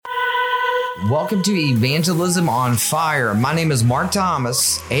Welcome to Evangelism on Fire. My name is Mark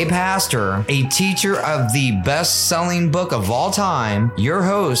Thomas, a pastor, a teacher of the best-selling book of all time, your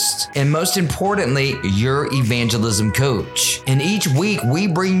host, and most importantly, your evangelism coach. And each week, we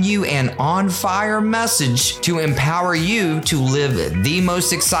bring you an on-fire message to empower you to live the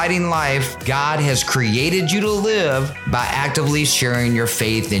most exciting life God has created you to live by actively sharing your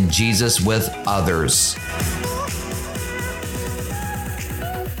faith in Jesus with others.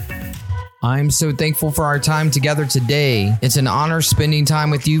 I'm so thankful for our time together today. It's an honor spending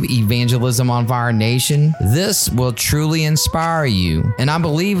time with you, Evangelism on Fire Nation. This will truly inspire you, and I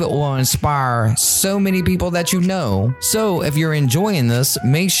believe it will inspire so many people that you know. So if you're enjoying this,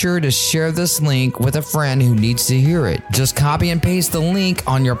 make sure to share this link with a friend who needs to hear it. Just copy and paste the link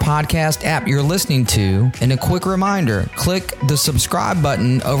on your podcast app you're listening to. And a quick reminder, click the subscribe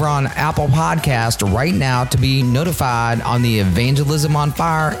button over on Apple Podcast right now to be notified on the Evangelism on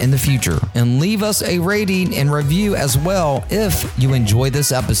Fire in the future. And leave us a rating and review as well if you enjoy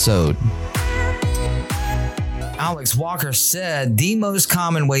this episode. Alex Walker said, the most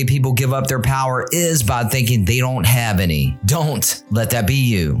common way people give up their power is by thinking they don't have any. Don't let that be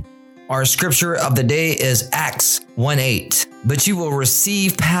you. Our scripture of the day is Acts 1:8. But you will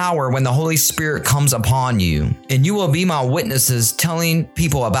receive power when the Holy Spirit comes upon you, and you will be my witnesses, telling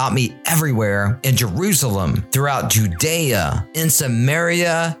people about me everywhere in Jerusalem, throughout Judea, in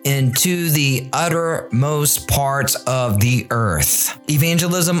Samaria, and to the uttermost parts of the earth.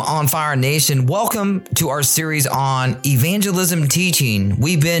 Evangelism on Fire Nation, welcome to our series on evangelism teaching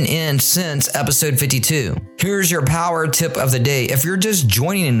we've been in since episode 52. Here's your power tip of the day. If you're just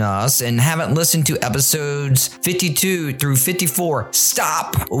joining us and haven't listened to episodes 52 through 54,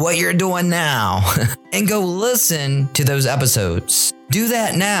 stop what you're doing now and go listen to those episodes. Do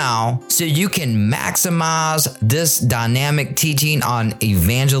that now so you can maximize this dynamic teaching on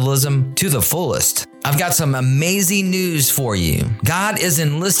evangelism to the fullest. I've got some amazing news for you. God is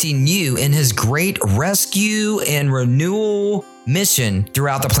enlisting you in his great rescue and renewal mission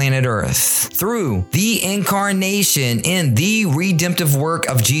throughout the planet Earth through the incarnation and the redemptive work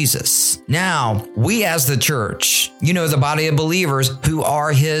of Jesus. Now, we as the church, the body of believers who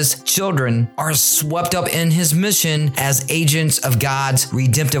are his children, are swept up in his mission as agents of God's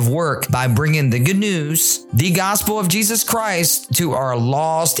redemptive work by bringing the good news, the gospel of Jesus Christ, to our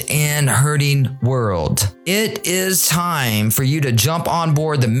lost and hurting world. It is time for you to jump on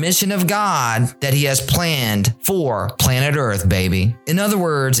board the mission of God that he has planned for planet Earth, baby. In other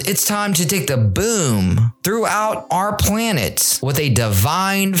words, it's time to take the boom throughout our planet with a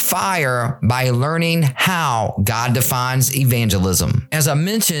divine fire by learning how God defines evangelism. As I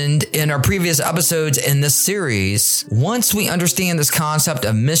mentioned in our previous episodes in this series, once we understand this concept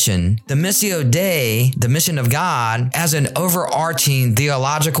of mission, the Missio Dei, the mission of God, as an overarching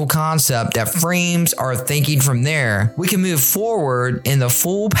theological concept that frames our thinking from there, we can move forward in the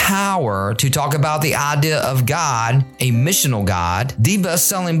full power to talk about the idea of God, a missional God, the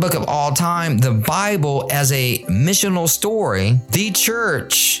best-selling book of all time, the Bible as a missional story, the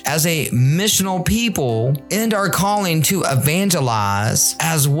church as a missional people, and our calling to evangelize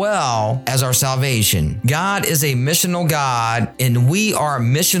as well as our salvation. God is a missional God, and we are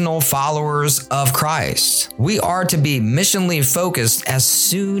missional followers of Christ. We are to be missionally focused as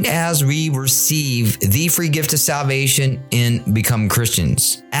soon as we receive the free gift of salvation and become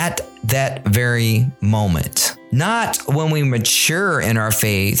Christians at that very moment. Not when we mature in our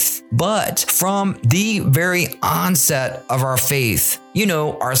faith, but from the very onset of our faith.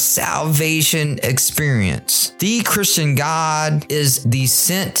 Our salvation experience. The Christian God is the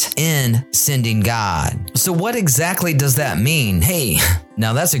sent and sending God. So what exactly does that mean? Hey,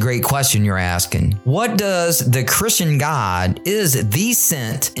 now that's a great question you're asking. What does the Christian God is the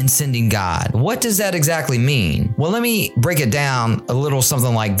sent and sending God? What does that exactly mean? Well, let me break it down a little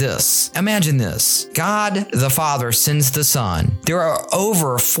something like this. Imagine this. God the Father sends the Son. There are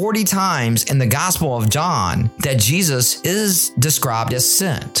over 40 times in the Gospel of John that Jesus is described as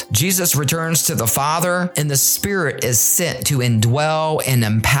sent. Jesus returns to the Father, and the Spirit is sent to indwell and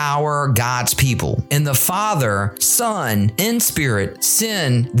empower God's people. And the Father, Son, and Spirit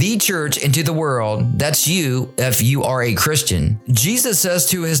send the church into the world. That's you if you are a Christian. Jesus says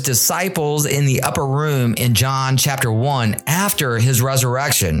to his disciples in the upper room in John chapter 1 after his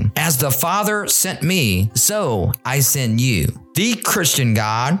resurrection, "As the Father sent me, so I send you." The Christian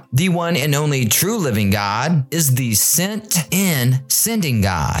God, the one and only true living God, is the sent and sending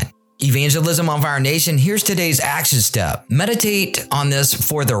God. Evangelism on Fire Nation, here's today's action step. Meditate on this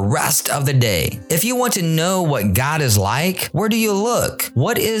for the rest of the day. If you want to know what God is like, where do you look?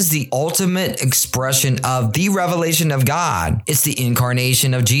 What is the ultimate expression of the revelation of God? It's the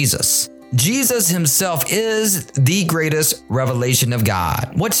incarnation of Jesus. Jesus himself is the greatest revelation of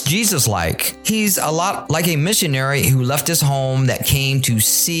God. What's Jesus like? He's a lot like a missionary who left his home that came to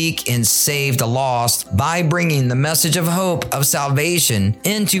seek and save the lost by bringing the message of hope of salvation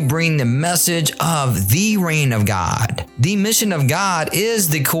and to bring the message of the reign of God. The mission of God is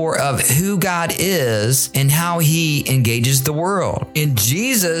the core of who God is and how he engages the world. And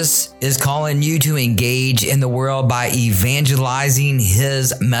Jesus is calling you to engage in the world by evangelizing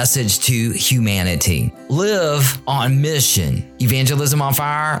his message to humanity. Live on mission. Evangelism on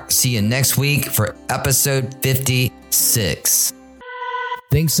Fire. See you next week for episode 56.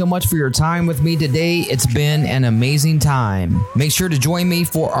 Thanks so much for your time with me today. It's been an amazing time. Make sure to join me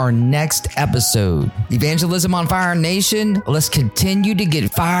for our next episode. Evangelism on Fire Nation, let's continue to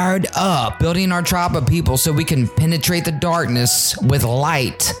get fired up, building our tribe of people so we can penetrate the darkness with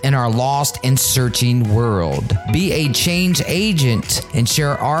light in our lost and searching world. Be a change agent and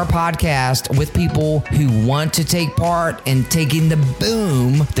share our podcast with people who want to take part in taking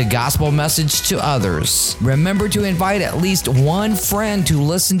the gospel message to others. Remember to invite at least one friend to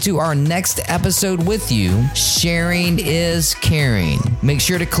listen to our next episode with you. Sharing is caring. Make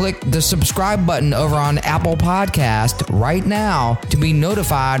sure to click the subscribe button over on Apple Podcast right now to be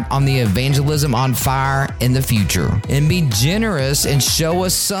notified on the Evangelism on Fire in the future. And be generous and show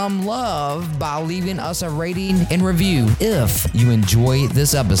us some love by leaving us a rating and review if you enjoy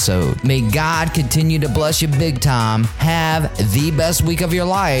this episode. May God continue to bless you big time. Have the best week of your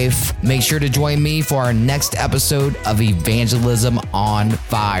life. Make sure to join me for our next episode of Evangelism on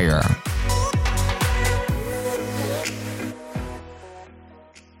Fire.